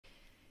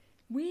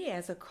We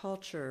as a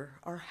culture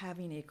are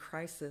having a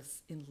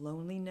crisis in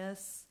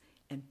loneliness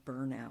and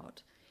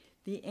burnout.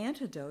 The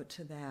antidote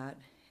to that,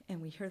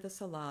 and we hear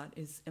this a lot,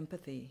 is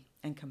empathy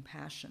and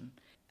compassion.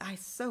 I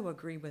so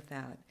agree with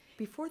that.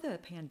 Before the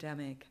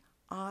pandemic,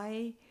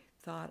 I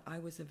thought I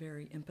was a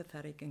very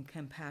empathetic and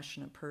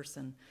compassionate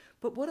person.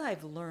 But what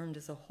I've learned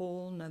is a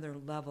whole nother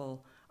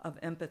level of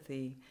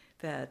empathy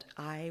that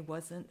I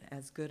wasn't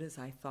as good as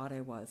I thought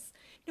I was.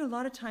 A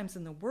lot of times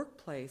in the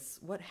workplace,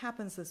 what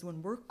happens is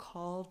when we're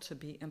called to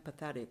be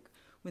empathetic,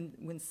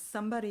 when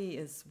somebody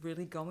is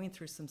really going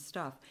through some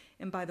stuff,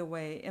 and by the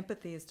way,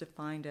 empathy is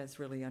defined as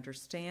really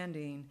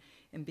understanding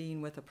and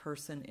being with a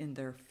person in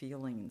their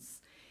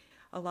feelings.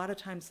 A lot of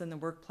times in the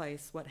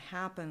workplace, what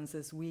happens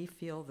is we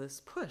feel this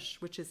push,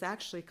 which is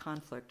actually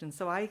conflict. And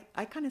so I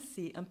kind of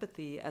see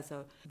empathy as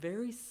a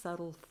very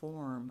subtle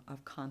form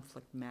of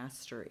conflict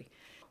mastery.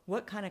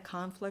 What kind of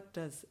conflict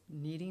does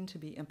needing to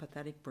be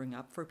empathetic bring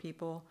up for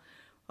people?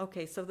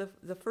 Okay, so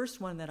the first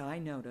one that I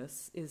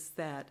notice is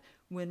that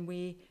when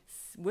we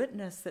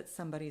witness that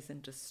somebody's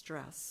in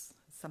distress,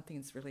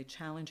 something's really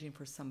challenging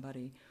for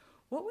somebody,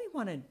 what we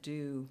want to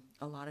do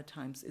a lot of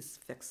times is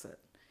fix it.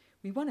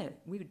 We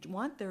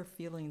want their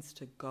feelings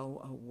to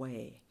go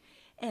away.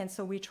 And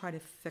so we try to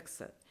fix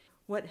it.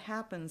 What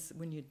happens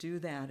when you do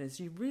that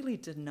is you really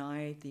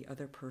deny the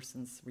other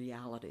person's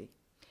reality.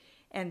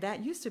 And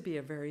that used to be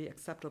a very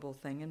acceptable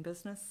thing in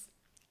business.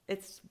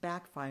 It's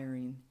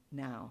backfiring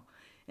now.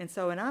 And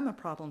I'm a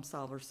problem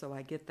solver, so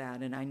I get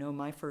that. And I know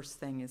my first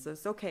thing is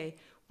this, okay,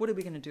 what are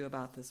we going to do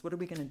about this? What are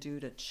we going to do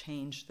to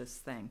change this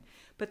thing?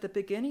 But the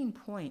beginning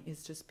point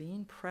is just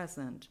being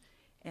present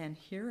and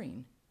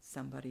hearing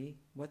somebody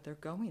what they're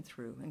going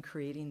through and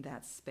creating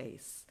that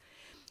space.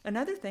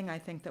 Another thing I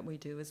think that we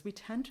do is we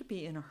tend to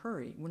be in a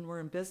hurry. When we're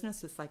in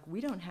business, it's like we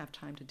don't have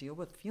time to deal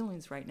with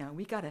feelings right now.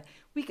 We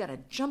gotta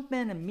jump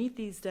in and meet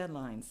these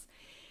deadlines.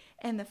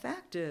 And the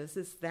fact is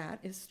that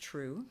is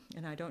true,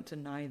 and I don't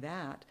deny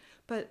that.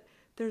 But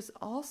there's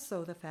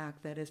also the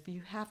fact that if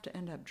you have to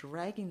end up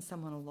dragging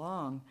someone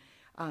along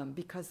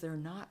because they're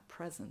not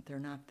present, they're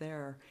not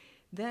there,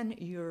 then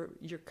you're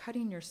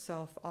cutting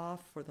yourself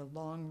off for the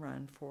long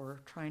run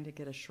for trying to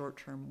get a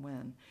short-term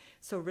win.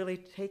 So really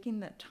taking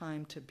that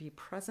time to be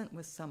present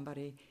with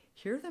somebody,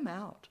 hear them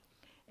out,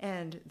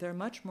 and they're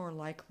much more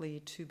likely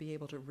to be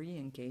able to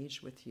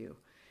re-engage with you.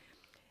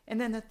 And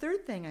then the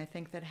third thing I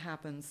think that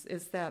happens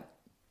is that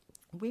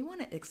we want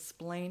to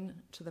explain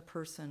to the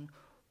person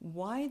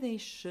why they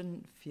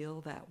shouldn't feel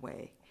that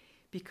way.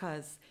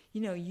 Because,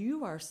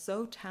 you are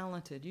so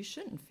talented. You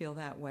shouldn't feel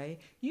that way.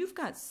 You've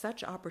got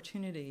such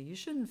opportunity. You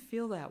shouldn't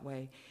feel that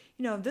way.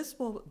 This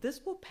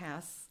will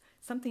pass.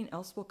 Something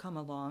else will come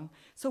along.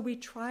 So we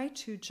try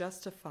to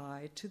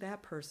justify to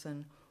that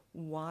person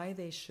why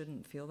they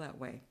shouldn't feel that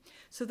way.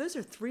 So those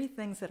are three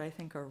things that I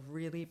think are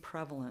really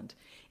prevalent.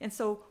 And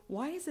so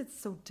why is it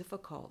so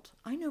difficult?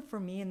 I know for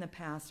me in the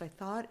past, I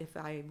thought if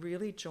I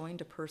really joined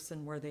a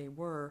person where they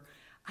were,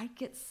 I'd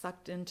get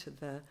sucked into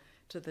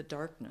the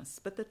darkness.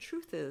 But the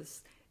truth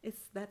is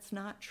that's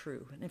not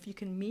true. And if you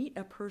can meet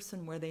a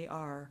person where they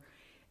are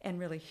and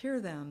really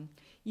hear them,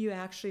 you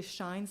actually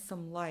shine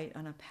some light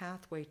on a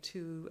pathway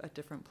to a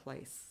different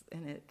place.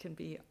 And it can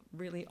be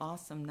really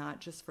awesome, not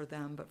just for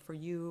them, but for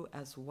you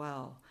as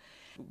well.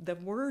 The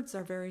words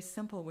are very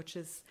simple, which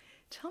is,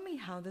 tell me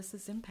how this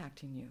is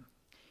impacting you.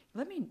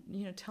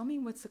 Tell me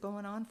what's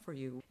going on for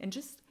you. And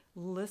just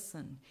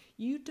listen.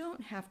 You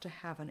don't have to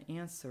have an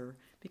answer,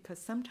 because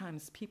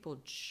sometimes people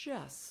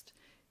just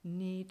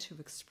need to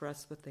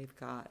express what they've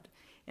got.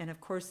 And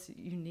of course,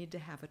 you need to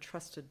have a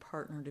trusted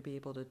partner to be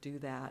able to do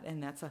that.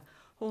 And that's a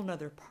whole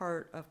nother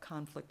part of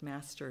conflict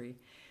mastery.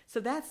 So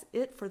that's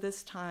it for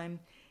this time.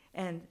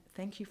 And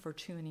thank you for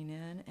tuning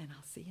in, and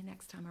I'll see you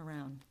next time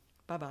around.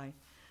 Bye-bye.